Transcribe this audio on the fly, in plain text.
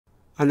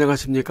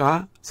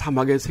안녕하십니까?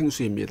 사막의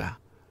생수입니다.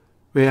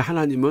 왜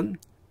하나님은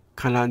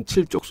가나안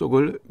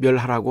 7족속을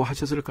멸하라고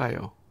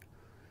하셨을까요?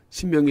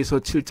 신명기서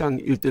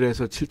 7장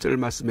 1절에서 7절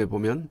말씀에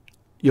보면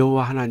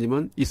여호와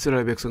하나님은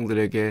이스라엘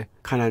백성들에게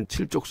가나안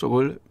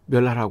 7족속을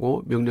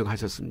멸하라고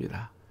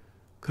명령하셨습니다.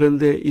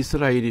 그런데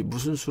이스라엘이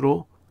무슨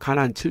수로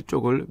가나안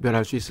 7족을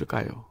멸할 수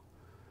있을까요?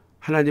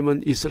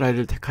 하나님은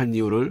이스라엘을 택한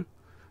이유를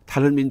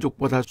다른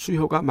민족보다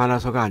수효가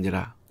많아서가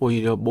아니라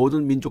오히려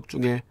모든 민족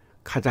중에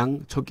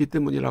가장 적기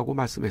때문이라고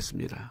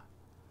말씀했습니다.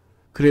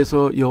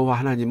 그래서 여호와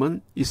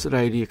하나님은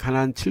이스라엘이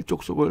가나안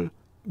 7족속을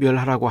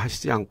멸하라고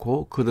하시지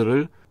않고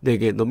그들을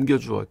내게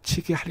넘겨주어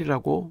치게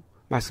하리라고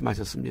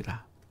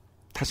말씀하셨습니다.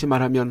 다시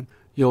말하면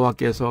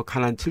여호와께서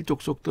가나안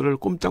 7족속들을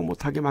꼼짝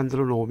못하게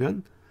만들어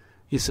놓으면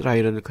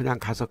이스라엘은 그냥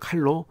가서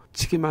칼로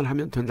치기만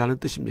하면 된다는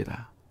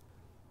뜻입니다.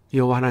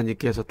 여호와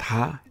하나님께서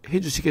다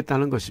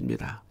해주시겠다는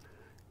것입니다.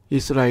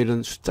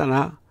 이스라엘은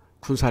숫자나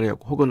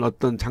군사력 혹은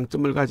어떤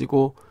장점을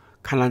가지고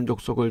가나안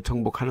족속을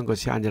정복하는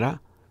것이 아니라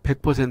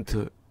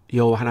 100%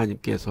 여호와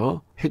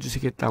하나님께서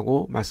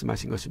해주시겠다고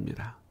말씀하신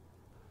것입니다.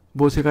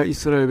 모세가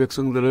이스라엘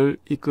백성들을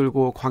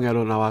이끌고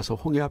광야로 나와서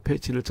홍해 앞에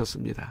진을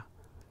쳤습니다.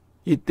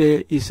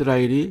 이때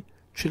이스라엘이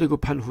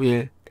출애굽한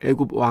후에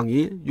애굽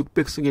왕이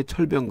 600승의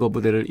철병거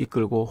부대를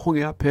이끌고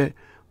홍해 앞에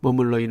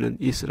머물러 있는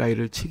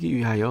이스라엘을 치기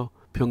위하여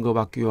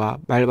병거바퀴와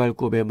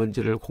말발굽의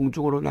먼지를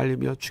공중으로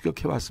날리며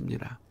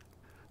추격해왔습니다.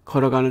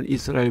 걸어가는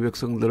이스라엘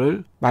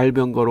백성들을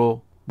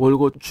말병거로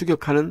몰고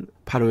추격하는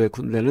바로의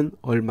군대는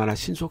얼마나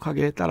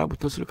신속하게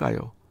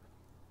따라붙었을까요?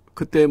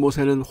 그때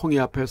모세는 홍해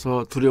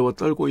앞에서 두려워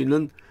떨고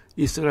있는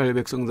이스라엘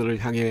백성들을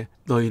향해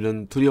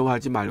너희는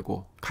두려워하지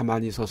말고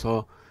가만히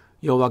서서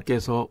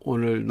여호와께서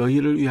오늘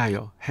너희를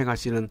위하여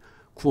행하시는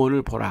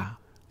구원을 보라.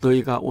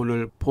 너희가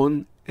오늘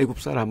본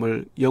애굽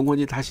사람을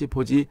영원히 다시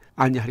보지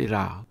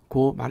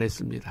아니하리라고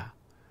말했습니다.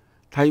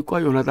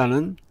 다윗과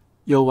요나단은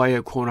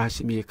여호와의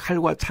구원하심이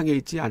칼과 창에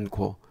있지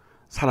않고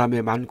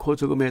사람의 많고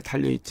적음에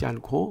달려있지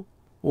않고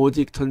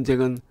오직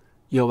전쟁은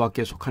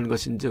여호와께 속한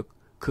것인즉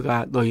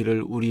그가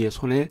너희를 우리의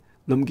손에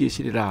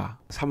넘기시리라.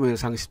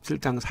 사무엘상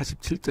 17장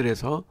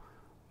 47절에서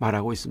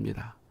말하고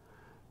있습니다.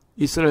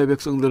 이스라엘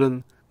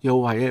백성들은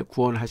여호와의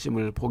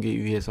구원하심을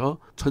보기 위해서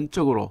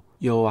전적으로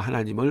여호와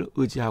하나님을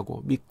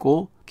의지하고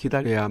믿고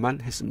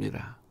기다려야만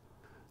했습니다.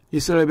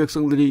 이스라엘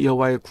백성들이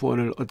여호와의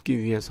구원을 얻기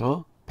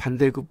위해서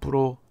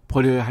반대급부로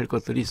버려야 할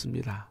것들이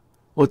있습니다.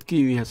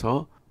 얻기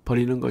위해서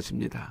버리는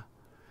것입니다.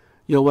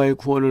 여호와의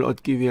구원을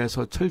얻기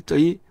위해서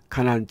철저히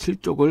가나안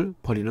 7족을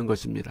버리는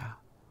것입니다.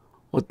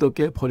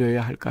 어떻게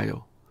버려야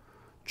할까요?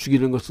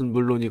 죽이는 것은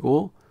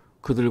물론이고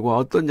그들과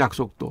어떤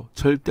약속도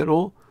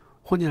절대로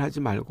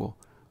혼인하지 말고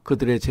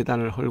그들의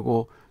제단을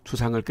헐고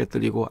주상을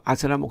깨뜨리고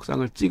아세라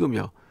목상을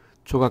찍으며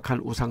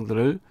조각한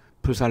우상들을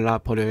불살라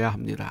버려야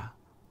합니다.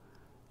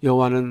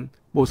 여호와는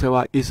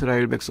모세와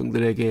이스라엘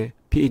백성들에게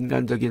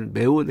비인간적인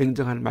매우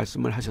냉정한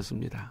말씀을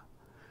하셨습니다.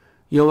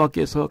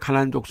 여호와께서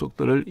가나안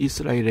족속들을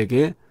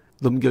이스라엘에게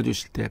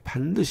넘겨주실 때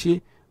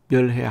반드시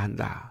멸해야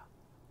한다.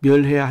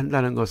 멸해야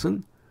한다는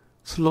것은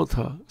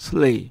슬로터,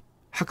 슬레이,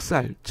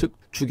 학살, 즉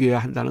죽여야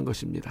한다는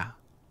것입니다.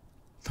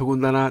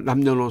 더군다나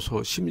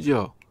남녀노소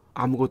심지어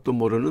아무것도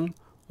모르는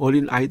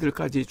어린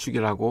아이들까지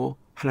죽이라고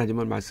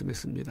하나님은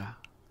말씀했습니다.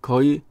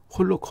 거의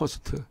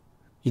홀로코스트,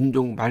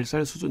 인종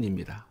말살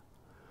수준입니다.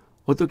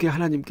 어떻게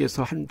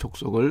하나님께서 한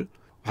족속을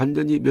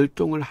완전히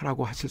멸종을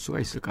하라고 하실 수가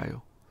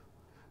있을까요?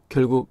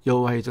 결국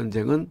여호와의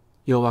전쟁은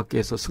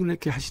여호와께서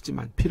승리케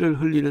하시지만 피를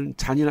흘리는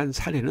잔인한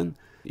살해는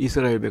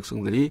이스라엘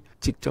백성들이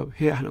직접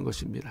해야 하는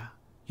것입니다.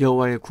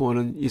 여호와의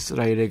구원은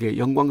이스라엘에게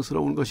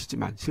영광스러운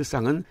것이지만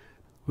실상은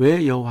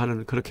왜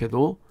여호와는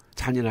그렇게도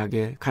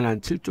잔인하게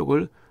가나안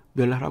 7족을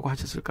멸하라고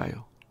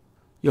하셨을까요?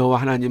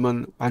 여호와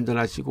하나님은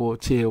완전하시고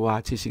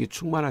지혜와 지식이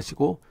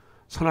충만하시고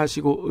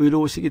선하시고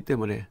의로우시기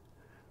때문에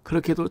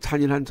그렇게도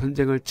잔인한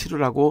전쟁을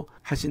치르라고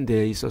하신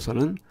데에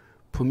있어서는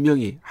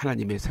분명히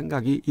하나님의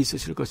생각이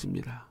있으실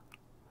것입니다.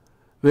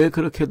 왜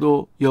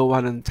그렇게도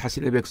여호와는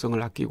자신의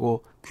백성을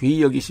아끼고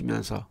귀히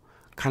여기시면서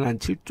가나안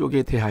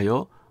 7족에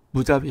대하여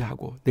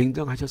무자비하고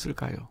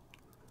냉정하셨을까요?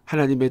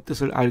 하나님의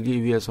뜻을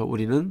알기 위해서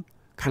우리는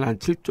가나안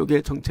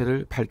 7족의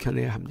정체를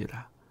밝혀내야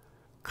합니다.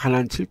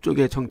 가나안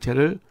 7족의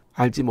정체를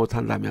알지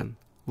못한다면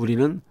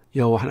우리는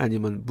여호와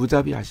하나님은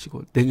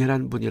무자비하시고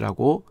냉혈한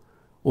분이라고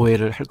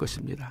오해를 할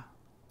것입니다.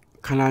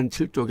 가나안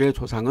 7족의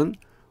조상은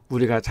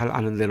우리가 잘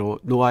아는 대로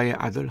노아의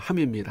아들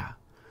함입니다.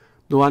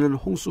 노아는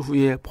홍수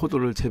후에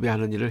포도를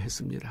재배하는 일을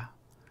했습니다.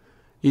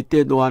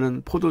 이때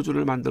노아는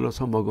포도주를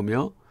만들어서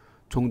먹으며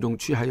종종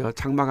취하여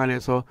장막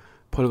안에서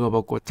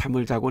벌거벗고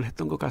잠을 자곤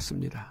했던 것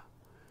같습니다.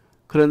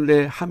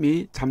 그런데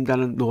함이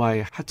잠자는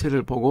노아의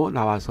하체를 보고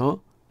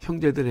나와서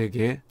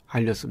형제들에게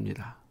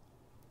알렸습니다.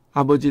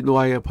 아버지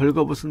노아의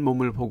벌거벗은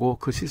몸을 보고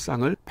그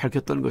실상을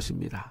밝혔던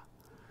것입니다.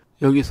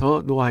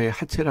 여기서 노아의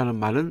하체라는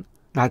말은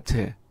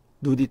나체,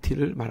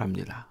 누디티를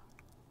말합니다.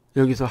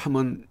 여기서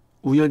함은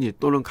우연히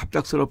또는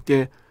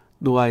갑작스럽게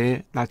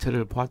노아의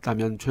나체를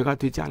보았다면 죄가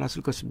되지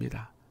않았을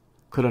것입니다.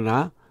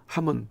 그러나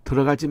함은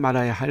들어가지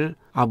말아야 할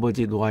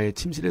아버지 노아의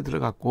침실에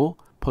들어갔고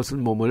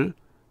벗은 몸을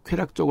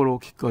쾌락적으로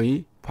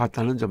기꺼이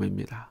봤다는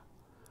점입니다.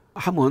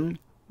 함은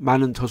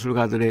많은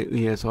저술가들에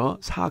의해서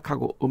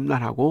사악하고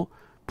음란하고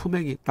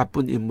품행이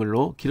나쁜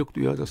인물로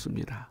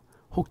기록되어졌습니다.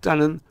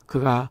 혹자는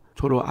그가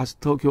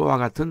조로아스터교와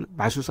같은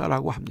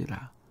마술사라고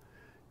합니다.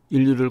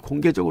 인류를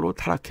공개적으로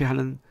타락해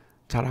하는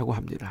자라고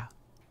합니다.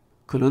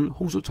 그는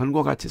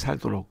홍수전과 같이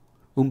살도록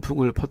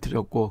음풍을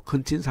퍼뜨렸고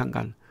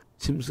근친상간,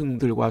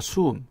 짐승들과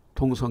수음,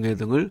 동성애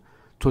등을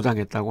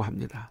조장했다고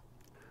합니다.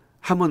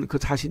 함은 그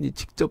자신이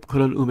직접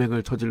그런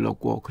음행을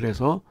저질렀고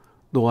그래서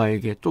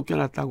노아에게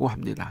쫓겨났다고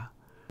합니다.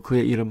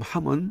 그의 이름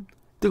함은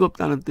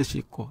뜨겁다는 뜻이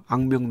있고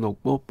악명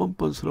높고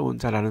뻔뻔스러운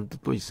자라는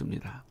뜻도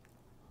있습니다.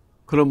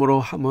 그러므로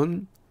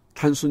함은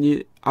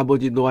단순히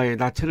아버지 노아의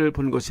나체를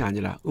본 것이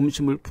아니라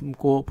음심을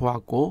품고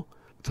보았고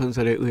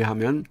전설에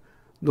의하면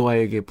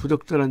노아에게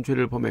부적절한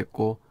죄를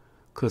범했고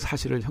그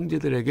사실을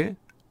형제들에게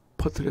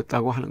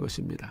퍼뜨렸다고 하는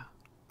것입니다.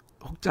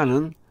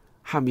 혹자는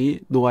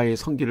함이 노아의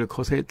성기를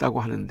거세했다고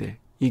하는데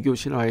이교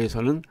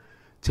신화에서는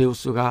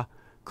제우스가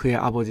그의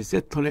아버지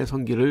세턴의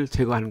성기를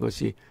제거한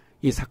것이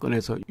이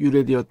사건에서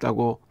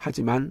유래되었다고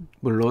하지만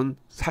물론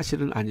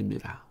사실은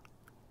아닙니다.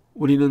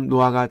 우리는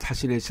노아가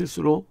자신의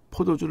실수로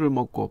포도주를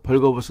먹고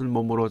벌거벗은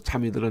몸으로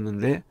잠이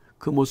들었는데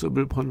그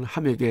모습을 본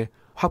함에게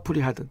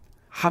화풀이 하듯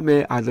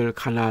함의 아들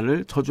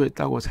가나안을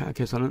저주했다고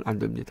생각해서는 안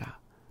됩니다.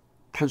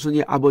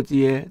 단순히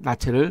아버지의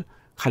나체를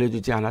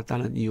가려주지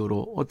않았다는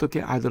이유로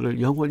어떻게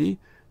아들을 영원히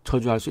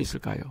저주할 수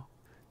있을까요?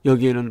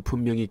 여기에는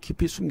분명히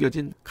깊이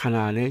숨겨진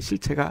가나안의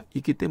실체가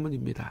있기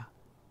때문입니다.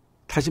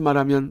 다시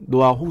말하면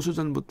노아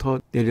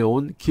홍수전부터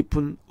내려온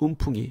깊은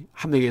음풍이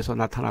함에게서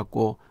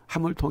나타났고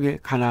함을 통해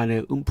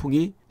가나안의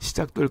음풍이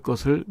시작될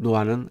것을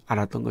노아는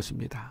알았던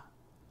것입니다.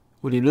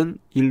 우리는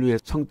인류의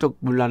성적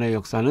문란의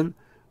역사는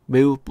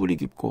매우 뿌리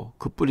깊고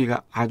그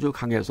뿌리가 아주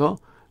강해서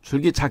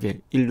줄기차게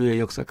인류의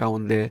역사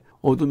가운데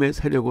어둠의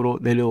세력으로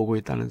내려오고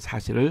있다는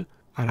사실을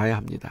알아야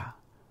합니다.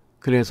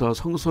 그래서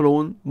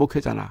성스러운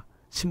목회자나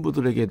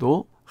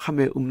신부들에게도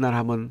함의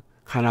음란함은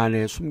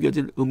가나안에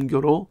숨겨진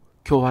음교로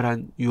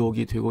교활한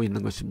유혹이 되고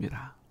있는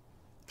것입니다.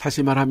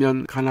 다시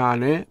말하면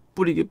가나안의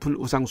뿌리 깊은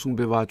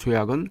우상숭배와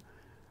죄악은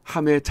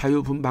함의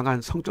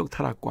자유분방한 성적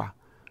타락과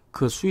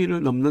그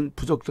수위를 넘는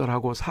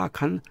부적절하고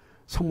사악한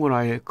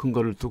성문화의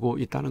근거를 두고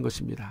있다는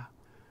것입니다.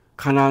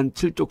 가나안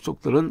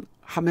 7족속들은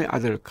함의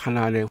아들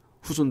가나안의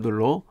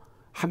후손들로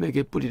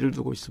함에게 뿌리를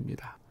두고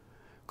있습니다.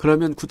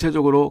 그러면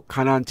구체적으로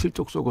가나안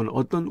 7족속은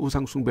어떤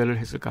우상숭배를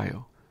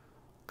했을까요?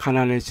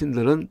 가나안의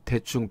신들은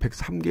대충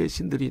 103개의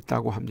신들이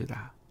있다고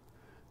합니다.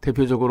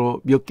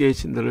 대표적으로 몇 개의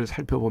신들을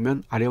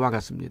살펴보면 아래와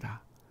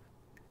같습니다.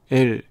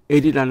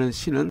 엘이라는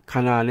신은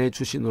가나안의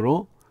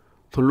주신으로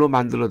돌로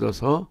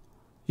만들어져서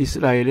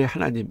이스라엘의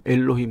하나님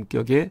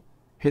엘로힘격에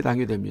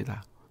해당이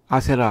됩니다.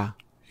 아세라,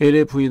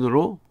 엘의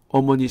부인으로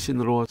어머니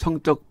신으로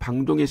성적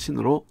방종의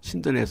신으로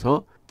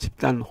신전에서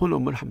집단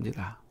혼음을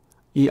합니다.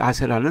 이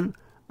아세라는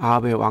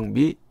아합의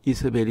왕비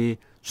이세벨이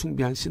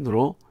숭배한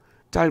신으로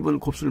짧은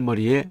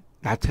곱슬머리에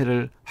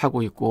나체를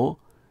하고 있고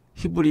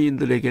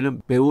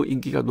히브리인들에게는 매우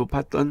인기가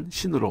높았던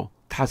신으로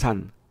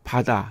다산,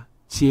 바다,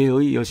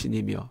 지혜의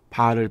여신이며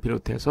바알을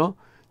비롯해서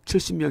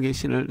 70명의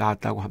신을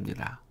낳았다고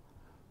합니다.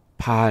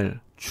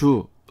 바알,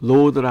 주,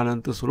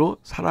 로드라는 뜻으로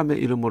사람의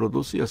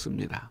이름으로도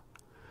쓰였습니다.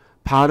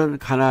 바알은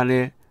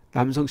가나안의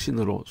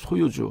남성신으로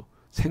소유주,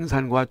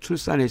 생산과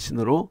출산의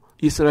신으로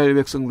이스라엘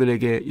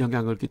백성들에게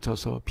영향을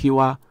끼쳐서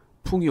비와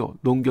풍요,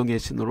 농경의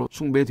신으로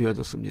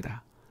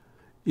숭배되어졌습니다.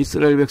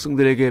 이스라엘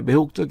백성들에게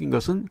매혹적인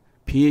것은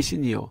비의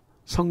신이요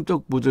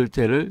성적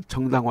무절제를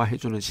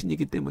정당화해주는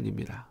신이기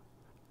때문입니다.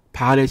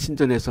 바알의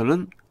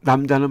신전에서는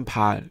남자는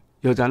바알,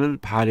 여자는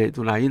바알의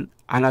누나인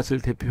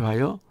아낫을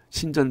대표하여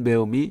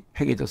신전매음이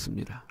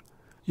행해졌습니다.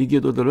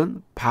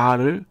 이교도들은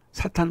바알을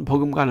사탄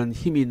버금가는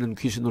힘이 있는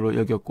귀신으로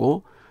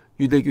여겼고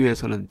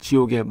유대교에서는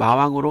지옥의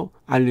마왕으로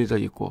알려져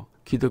있고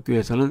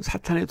기독교에서는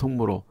사탄의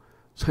동무로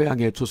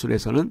서양의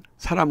주술에서는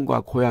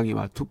사람과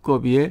고양이와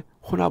두꺼비의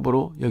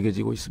혼합으로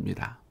여겨지고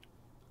있습니다.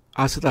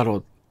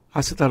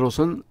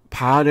 아스다롯은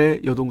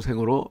바알의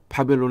여동생으로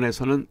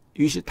바벨론에서는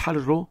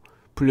위시타르로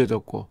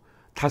불려졌고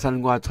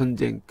다산과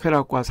전쟁,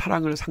 쾌락과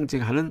사랑을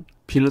상징하는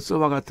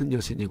비너스와 같은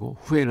여신이고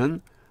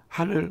후에는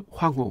하늘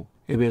황후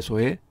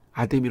에베소의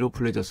아데미로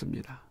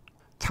불려졌습니다.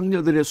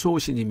 창녀들의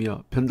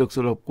수호신이며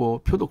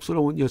변덕스럽고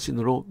표독스러운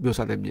여신으로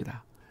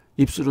묘사됩니다.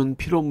 입술은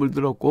피로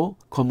물들었고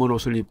검은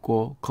옷을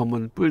입고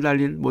검은 뿔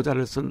달린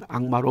모자를 쓴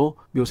악마로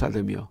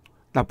묘사되며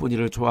나쁜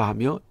일을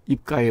좋아하며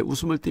입가에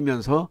웃음을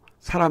띠면서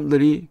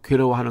사람들이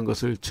괴로워하는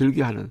것을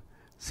즐겨하는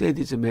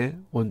세디즘의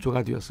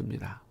원조가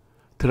되었습니다.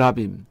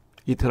 드라빔,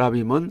 이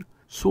드라빔은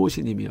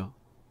수호신이며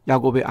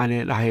야곱의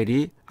아내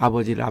라헬이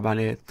아버지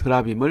라반의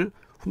드라빔을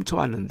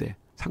훔쳐왔는데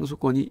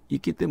상속권이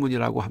있기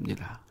때문이라고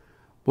합니다.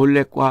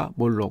 몰렉과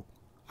몰록,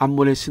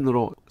 암몬의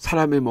신으로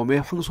사람의 몸에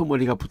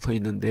황소머리가 붙어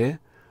있는데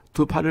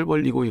두 팔을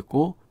벌리고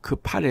있고 그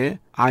팔에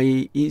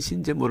아이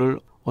인신제물을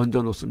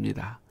얹어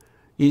놓습니다.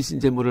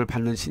 인신제물을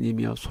받는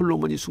신이며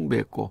솔로몬이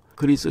숭배했고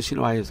그리스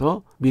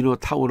신화에서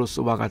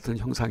미노타우로스와 같은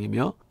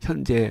형상이며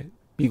현재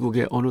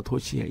미국의 어느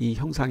도시에 이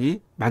형상이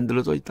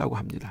만들어져 있다고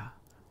합니다.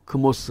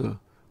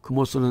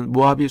 그모스는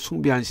모압이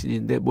숭배한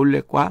신인데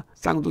몰렉과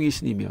쌍둥이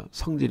신이며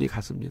성질이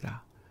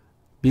같습니다.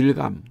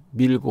 밀감,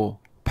 밀고,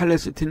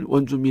 팔레스틴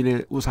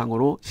원주민의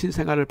우상으로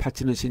신생아를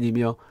바치는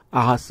신이며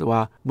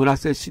아하스와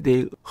므낫세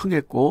시대에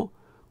흥했고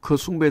그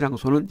숭배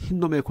장소는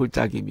흰놈의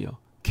골짜기이며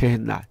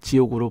게헨나,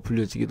 지옥으로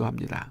불려지기도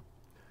합니다.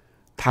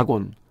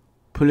 다곤,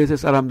 블레셋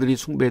사람들이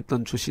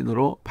숭배했던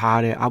주신으로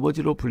바알의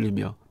아버지로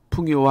불리며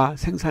풍요와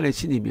생산의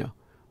신이며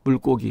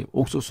물고기,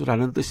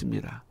 옥수수라는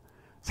뜻입니다.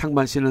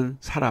 상반신은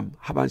사람,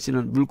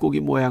 하반신은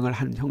물고기 모양을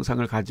한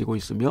형상을 가지고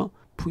있으며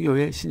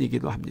풍요의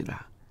신이기도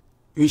합니다.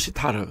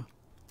 위시타르,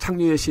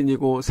 창류의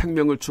신이고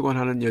생명을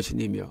축원하는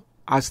여신이며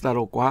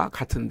아스다롯과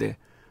같은데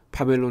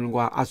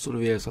바벨론과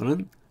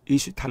아수르에서는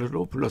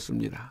이시타르로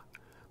불렀습니다.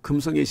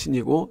 금성의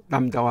신이고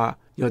남자와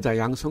여자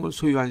양성을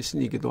소유한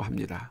신이기도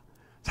합니다.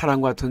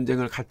 사랑과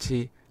전쟁을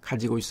같이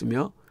가지고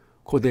있으며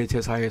고대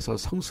제사에서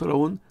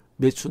성스러운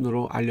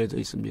매춘으로 알려져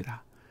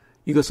있습니다.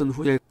 이것은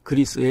후에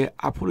그리스의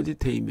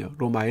아프로디테이며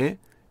로마의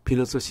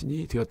비너스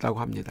신이 되었다고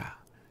합니다.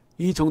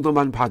 이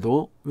정도만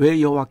봐도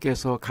왜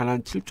여호와께서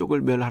가나안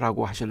 7족을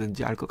멸하라고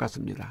하셨는지 알 것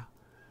같습니다.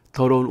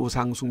 더러운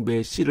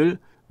우상숭배의 씨를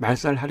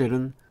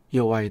말살하려는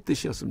여호와의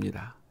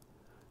뜻이었습니다.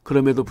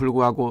 그럼에도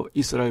불구하고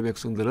이스라엘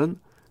백성들은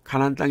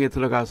가나안 땅에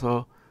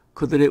들어가서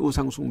그들의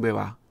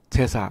우상숭배와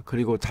제사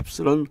그리고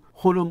잡스러운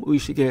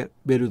혼음의식에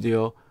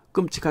매료되어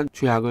끔찍한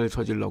죄악을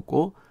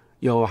저질렀고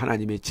여호와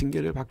하나님의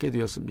징계를 받게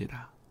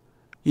되었습니다.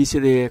 이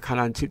시대의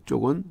가나안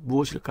 7족은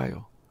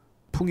무엇일까요?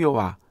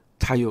 풍요와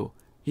자유,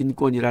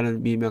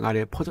 인권이라는 미명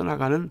아래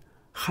퍼져나가는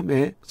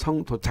함의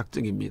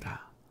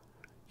성도착증입니다.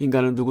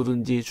 인간은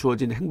누구든지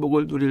주어진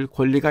행복을 누릴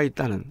권리가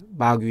있다는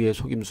마귀의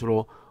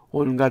속임수로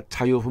온갖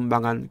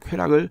자유분방한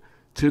쾌락을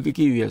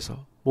즐기기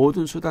위해서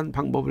모든 수단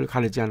방법을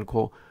가리지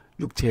않고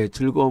육체의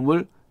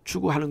즐거움을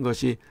추구하는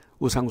것이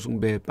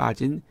우상숭배에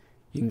빠진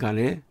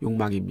인간의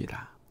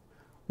욕망입니다.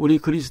 우리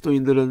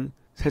그리스도인들은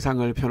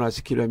세상을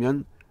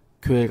변화시키려면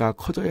교회가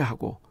커져야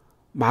하고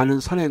많은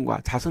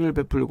선행과 자선을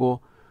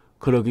베풀고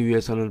그러기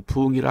위해서는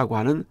부흥이라고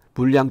하는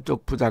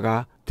물량적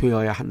부자가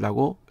되어야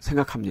한다고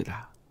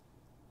생각합니다.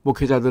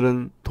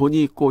 목회자들은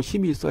돈이 있고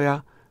힘이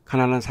있어야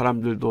가난한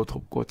사람들도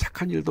돕고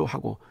착한 일도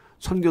하고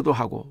선교도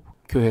하고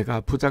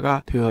교회가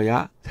부자가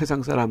되어야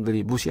세상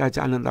사람들이 무시하지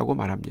않는다고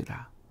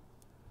말합니다.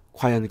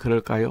 과연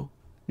그럴까요?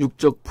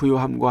 육적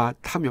부요함과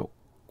탐욕,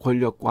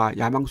 권력과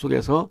야망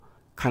속에서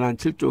가나안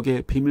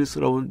 7족의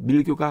비밀스러운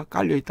밀교가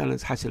깔려있다는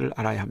사실을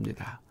알아야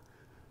합니다.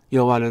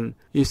 여호와는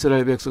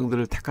이스라엘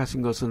백성들을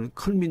택하신 것은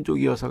큰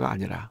민족이어서가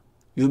아니라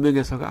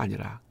유명해서가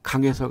아니라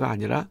강해서가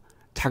아니라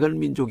작은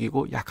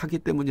민족이고 약하기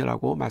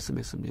때문이라고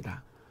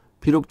말씀했습니다.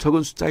 비록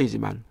적은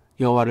숫자이지만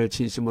여호와를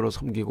진심으로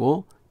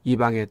섬기고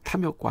이방의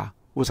탐욕과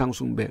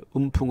우상숭배,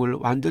 음풍을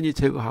완전히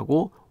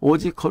제거하고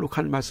오직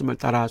거룩한 말씀을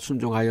따라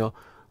순종하여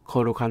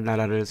거룩한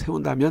나라를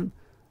세운다면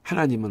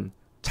하나님은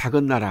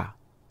작은 나라,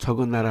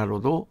 적은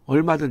나라로도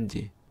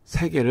얼마든지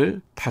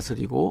세계를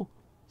다스리고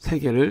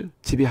세계를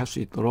지배할 수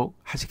있도록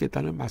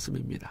하시겠다는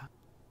말씀입니다.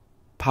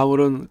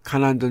 바울은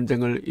가나안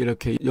전쟁을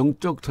이렇게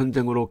영적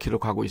전쟁으로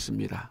기록하고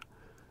있습니다.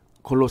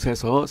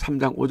 골로새서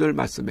 3장 5절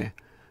말씀에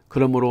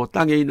그러므로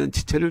땅에 있는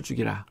지체를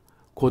죽이라.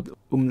 곧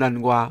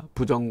음란과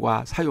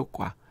부정과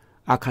사욕과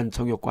악한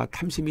정욕과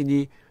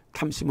탐심이니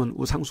탐심은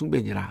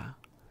우상숭배니라.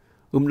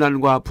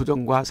 음란과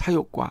부정과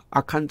사욕과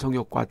악한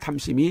정욕과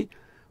탐심이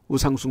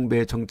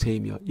우상숭배의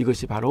정체이며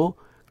이것이 바로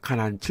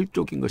가나안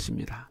 7족인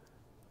것입니다.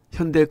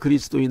 현대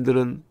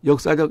그리스도인들은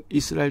역사적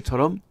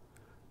이스라엘처럼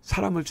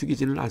사람을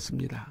죽이지는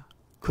않습니다.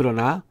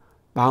 그러나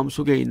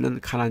마음속에 있는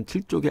가나안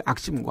 7족의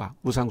악심과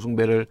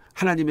우상숭배를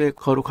하나님의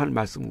거룩한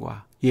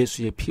말씀과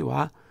예수의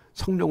피와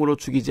성령으로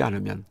죽이지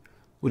않으면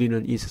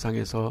우리는 이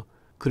세상에서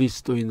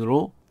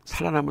그리스도인으로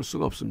살아남을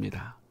수가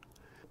없습니다.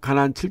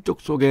 가나안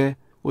 7족 속에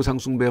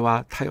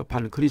우상숭배와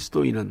타협한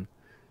그리스도인은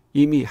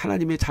이미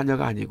하나님의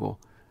자녀가 아니고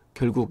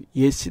결국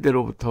옛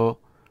시대로부터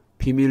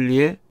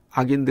비밀리에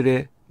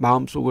악인들의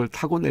마음속을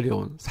타고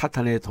내려온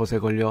사탄의 덫에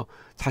걸려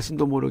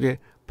자신도 모르게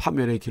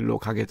파멸의 길로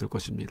가게 될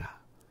것입니다.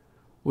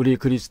 우리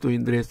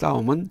그리스도인들의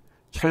싸움은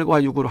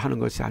혈과 육으로 하는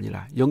것이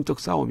아니라 영적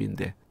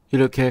싸움인데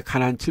이렇게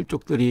가나안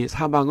 7족들이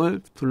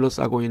사망을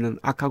둘러싸고 있는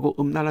악하고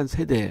음란한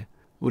세대에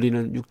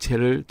우리는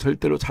육체를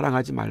절대로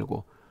자랑하지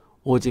말고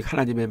오직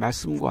하나님의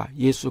말씀과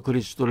예수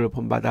그리스도를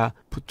본받아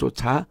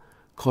붙조차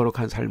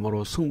거룩한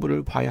삶으로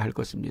승부를 봐야 할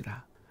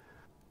것입니다.